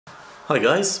Hi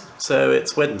guys, so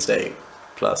it's Wednesday,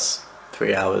 plus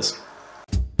 3 hours.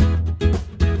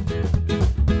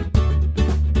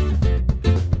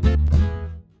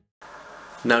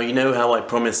 Now you know how I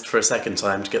promised for a second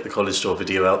time to get the college tour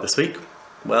video out this week?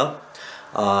 Well,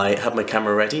 I had my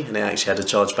camera ready and it actually had a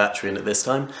charged battery in it this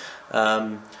time.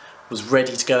 Was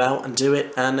ready to go out and do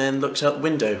it, and then looked out the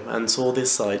window and saw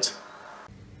this sight.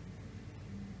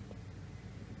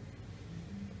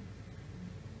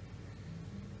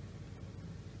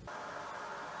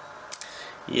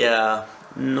 Yeah,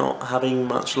 not having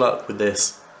much luck with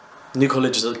this. New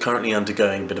colleges are currently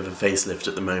undergoing a bit of a facelift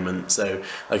at the moment, so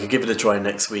I could give it a try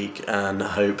next week and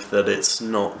hope that it's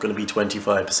not going to be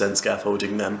 25%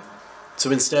 scaffolding then.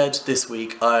 So instead, this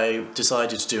week I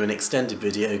decided to do an extended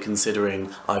video,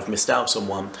 considering I've missed out on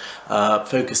one,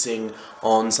 focusing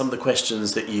on some of the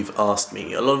questions that you've asked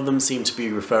me. A lot of them seem to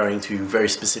be referring to very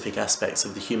specific aspects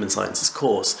of the human sciences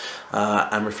course,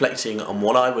 and reflecting on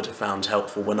what I would have found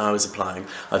helpful when I was applying.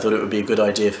 I thought it would be a good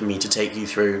idea for me to take you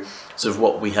through sort of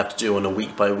what we have to do on a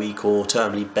week-by-week or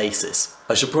termly basis.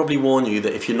 I should probably warn you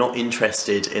that if you're not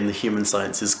interested in the human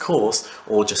sciences course,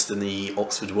 or just in the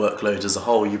Oxford workload as a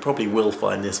whole, you probably will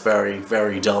find this very,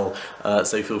 very dull,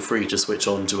 so feel free to switch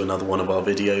on to another one of our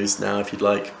videos now if you'd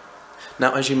like.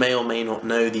 Now, as you may or may not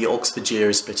know, the Oxford year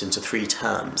is split into 3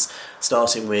 terms,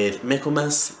 starting with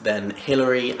Michaelmas, then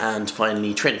Hilary, and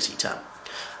finally Trinity term.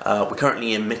 We're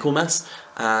currently in Michaelmas,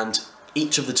 and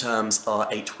each of the terms are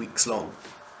 8 weeks long.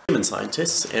 Human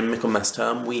scientists, in Michaelmas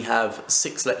term, we have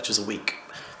 6 lectures a week.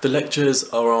 The lectures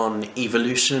are on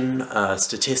evolution,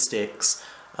 statistics,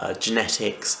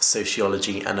 genetics,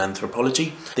 sociology and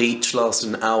anthropology. They each last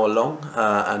an hour long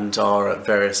and are at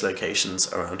various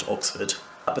locations around Oxford.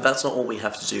 But that's not all we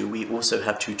have to do. We also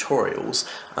have tutorials,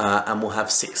 and we'll have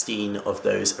 16 of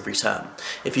those every term.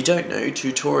 If you don't know,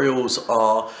 tutorials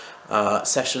are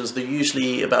sessions that are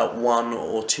usually about 1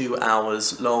 or 2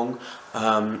 hours long,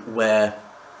 where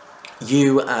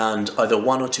you and either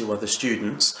 1 or 2 other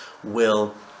students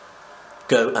will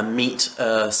go and meet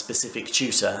a specific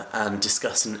tutor and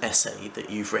discuss an essay that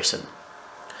you've written.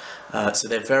 So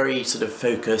they're very sort of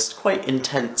focused, quite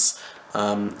intense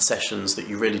sessions that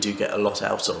you really do get a lot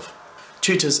out of.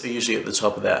 Tutors are usually at the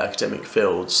top of their academic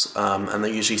fields, and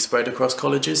they're usually spread across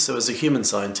colleges, so as a human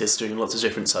scientist doing lots of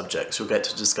different subjects, you'll get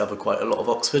to discover quite a lot of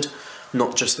Oxford,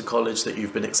 not just the college that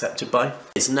you've been accepted by.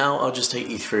 So now I'll just take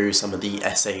you through some of the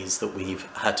essays that we've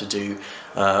had to do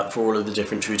for all of the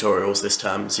different tutorials this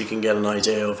term, so you can get an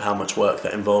idea of how much work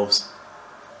that involves.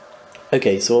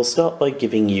 Okay, so I'll start by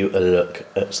giving you a look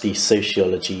at the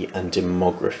Sociology and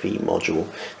Demography module.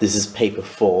 This is paper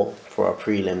 4 for our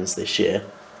prelims this year.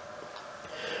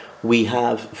 We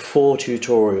have 4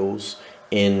 tutorials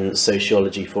in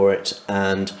sociology for it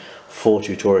and 4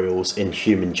 tutorials in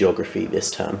human geography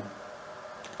this term.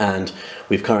 And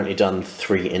we've currently done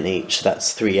 3 in each.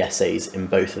 That's 3 essays in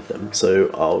both of them.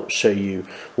 So I'll show you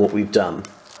what we've done.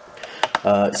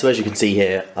 So as you can see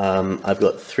here, I've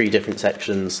got 3 different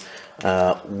sections,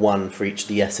 1 for each of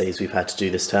the essays we've had to do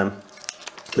this term.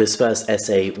 This first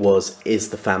essay was, Is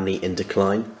the Family in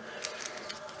Decline?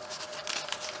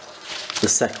 The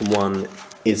second one,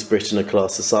 Is Britain a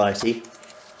Class Society?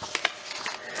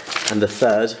 And the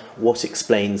third, What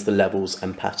explains the levels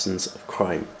and patterns of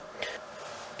crime?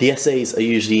 The essays are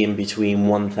usually in between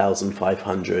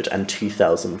 1,500 and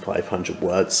 2,500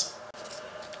 words.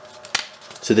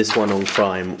 So this one on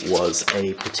crime was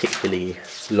a particularly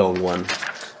long one,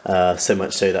 so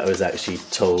much so that I was actually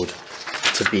told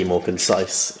to be more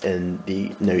concise in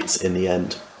the notes in the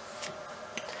end.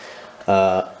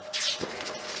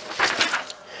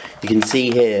 You can see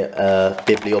here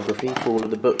bibliography for all of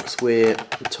the books we're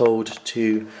told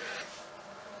to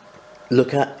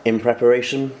look at in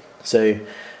preparation. So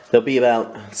there'll be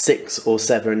about 6 or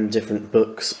 7 different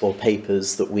books or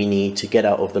papers that we need to get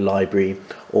out of the library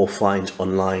or find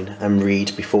online and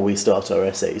read before we start our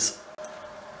essays.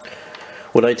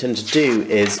 What I tend to do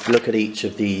is look at each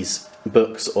of these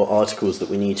books or articles that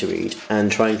we need to read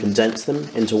and try and condense them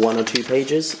into 1 or 2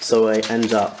 pages, so I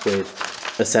end up with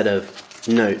a set of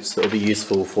notes that will be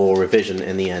useful for revision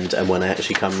in the end and when I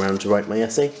actually come around to write my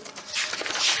essay.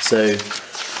 So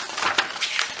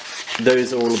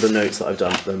those are all of the notes that I've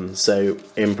done for them. So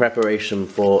in preparation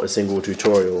for a single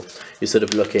tutorial, you're sort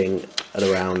of looking at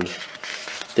around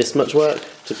this much work,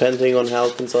 depending on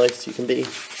how concise you can be.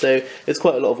 So it's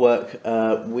quite a lot of work.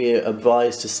 We're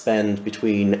advised to spend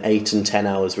between 8 and 10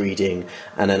 hours reading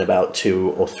and then about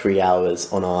 2 or 3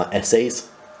 hours on our essays.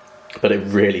 But it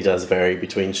really does vary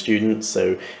between students,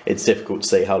 so it's difficult to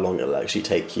say how long it'll actually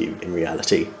take you in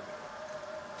reality.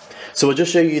 So I'll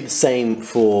just show you the same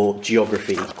for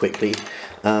geography quickly.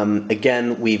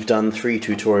 Again, we've done 3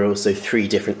 tutorials, so 3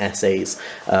 different essays.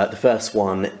 The first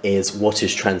one is what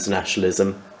is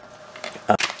transnationalism?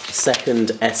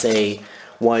 Second essay,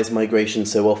 why is migration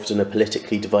so often a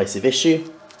politically divisive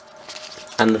issue?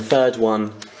 And the third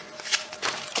one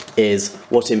is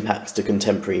what impacts do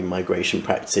contemporary migration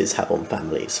practices have on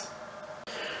families?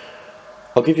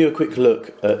 I'll give you a quick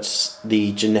look at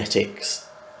the genetics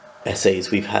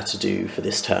essays we've had to do for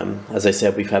this term. As I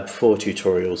said, we've had 4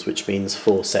 tutorials, which means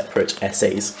 4 separate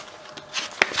essays.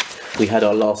 We had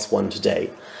our last one today.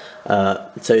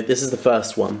 So this is the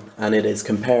first one, and it is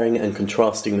comparing and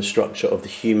contrasting the structure of the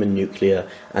human nuclear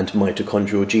and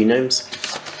mitochondrial genomes.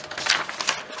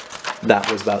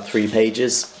 That was about 3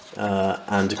 pages,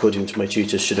 and according to my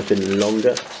tutors should have been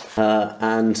longer.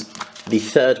 And the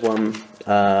third one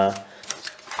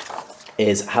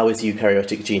is how is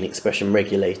eukaryotic gene expression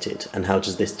regulated, and how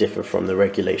does this differ from the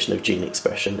regulation of gene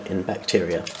expression in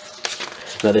bacteria?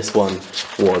 Now this one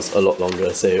was a lot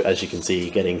longer, so as you can see,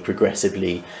 getting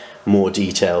progressively more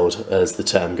detailed as the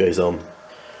term goes on.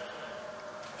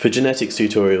 For genetics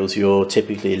tutorials, you're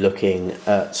typically looking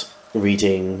at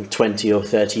reading 20 or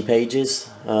 30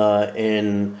 pages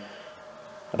in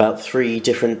about 3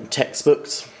 different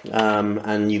textbooks,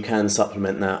 and you can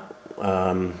supplement that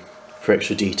for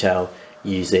extra detail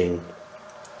using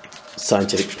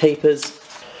scientific papers.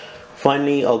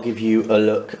 Finally, I'll give you a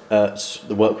look at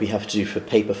the work we have to do for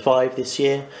paper 5 this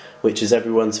year, which is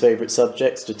everyone's favourite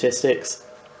subject, statistics.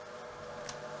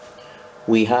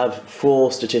 We have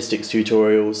 4 statistics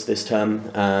tutorials this term,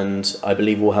 and I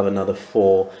believe we'll have another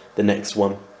 4 the next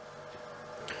one.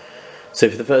 So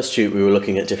for the first tute, we were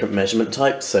looking at different measurement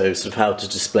types, so sort of how to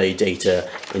display data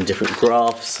in different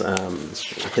graphs,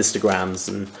 histograms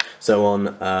and so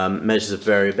on, measures of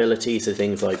variability, so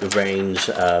things like the range,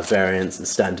 variance and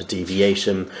standard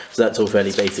deviation, so that's all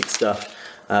fairly basic stuff.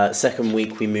 Second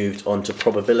week we moved on to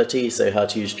probability, so how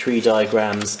to use tree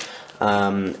diagrams,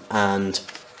 and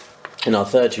in our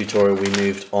third tutorial we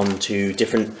moved on to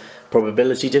different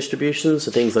probability distributions,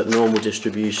 so things like normal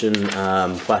distribution,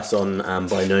 Poisson and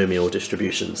binomial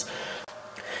distributions.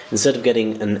 Instead of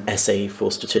getting an essay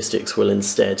for statistics, we'll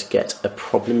instead get a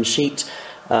problem sheet,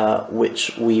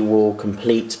 which we will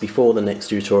complete before the next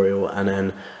tutorial, and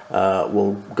then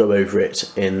we'll go over it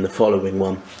in the following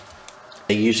one.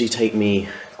 They usually take me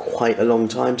quite a long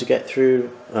time to get through,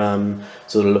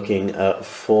 sort of looking at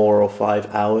 4 or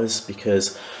 5 hours,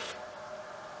 because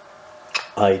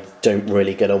I don't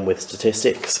really get on with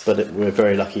statistics, but we're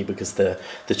very lucky because the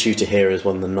tutor here is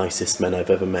one of the nicest men I've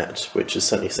ever met, which is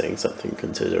certainly saying something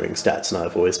considering stats and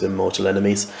I've always been mortal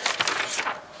enemies.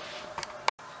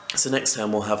 So next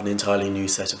term we'll have an entirely new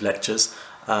set of lectures,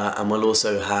 and we'll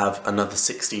also have another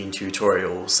 16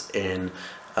 tutorials in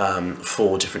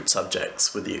 4 different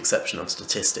subjects, with the exception of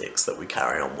statistics that we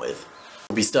carry on with.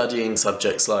 We'll be studying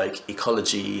subjects like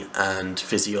ecology and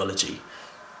physiology.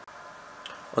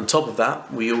 On top of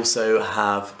that, we also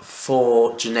have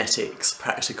 4 genetics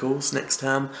practicals next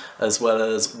term, as well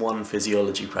as 1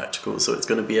 physiology practical, so it's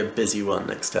going to be a busy one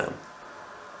next term.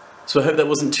 So I hope that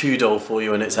wasn't too dull for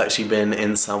you and it's actually been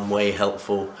in some way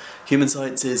helpful. Human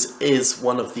Sciences is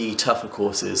one of the tougher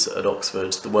courses at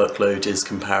Oxford. The workload is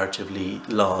comparatively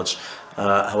large.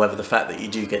 However, the fact that you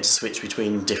do get to switch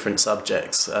between different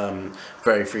subjects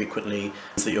very frequently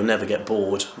means that you'll never get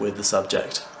bored with the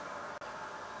subject.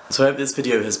 So I hope this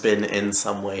video has been in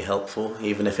some way helpful,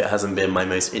 even if it hasn't been my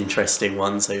most interesting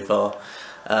one so far.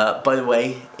 By the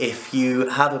way, if you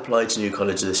have applied to New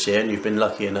College this year and you've been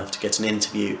lucky enough to get an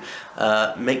interview,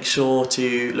 make sure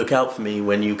to look out for me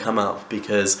when you come up,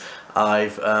 because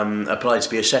I've applied to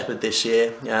be a shepherd this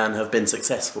year and have been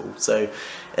successful. So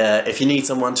if you need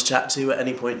someone to chat to at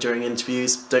any point during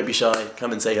interviews, don't be shy,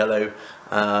 come and say hello.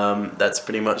 That's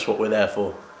pretty much what we're there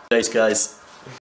for. Thanks guys.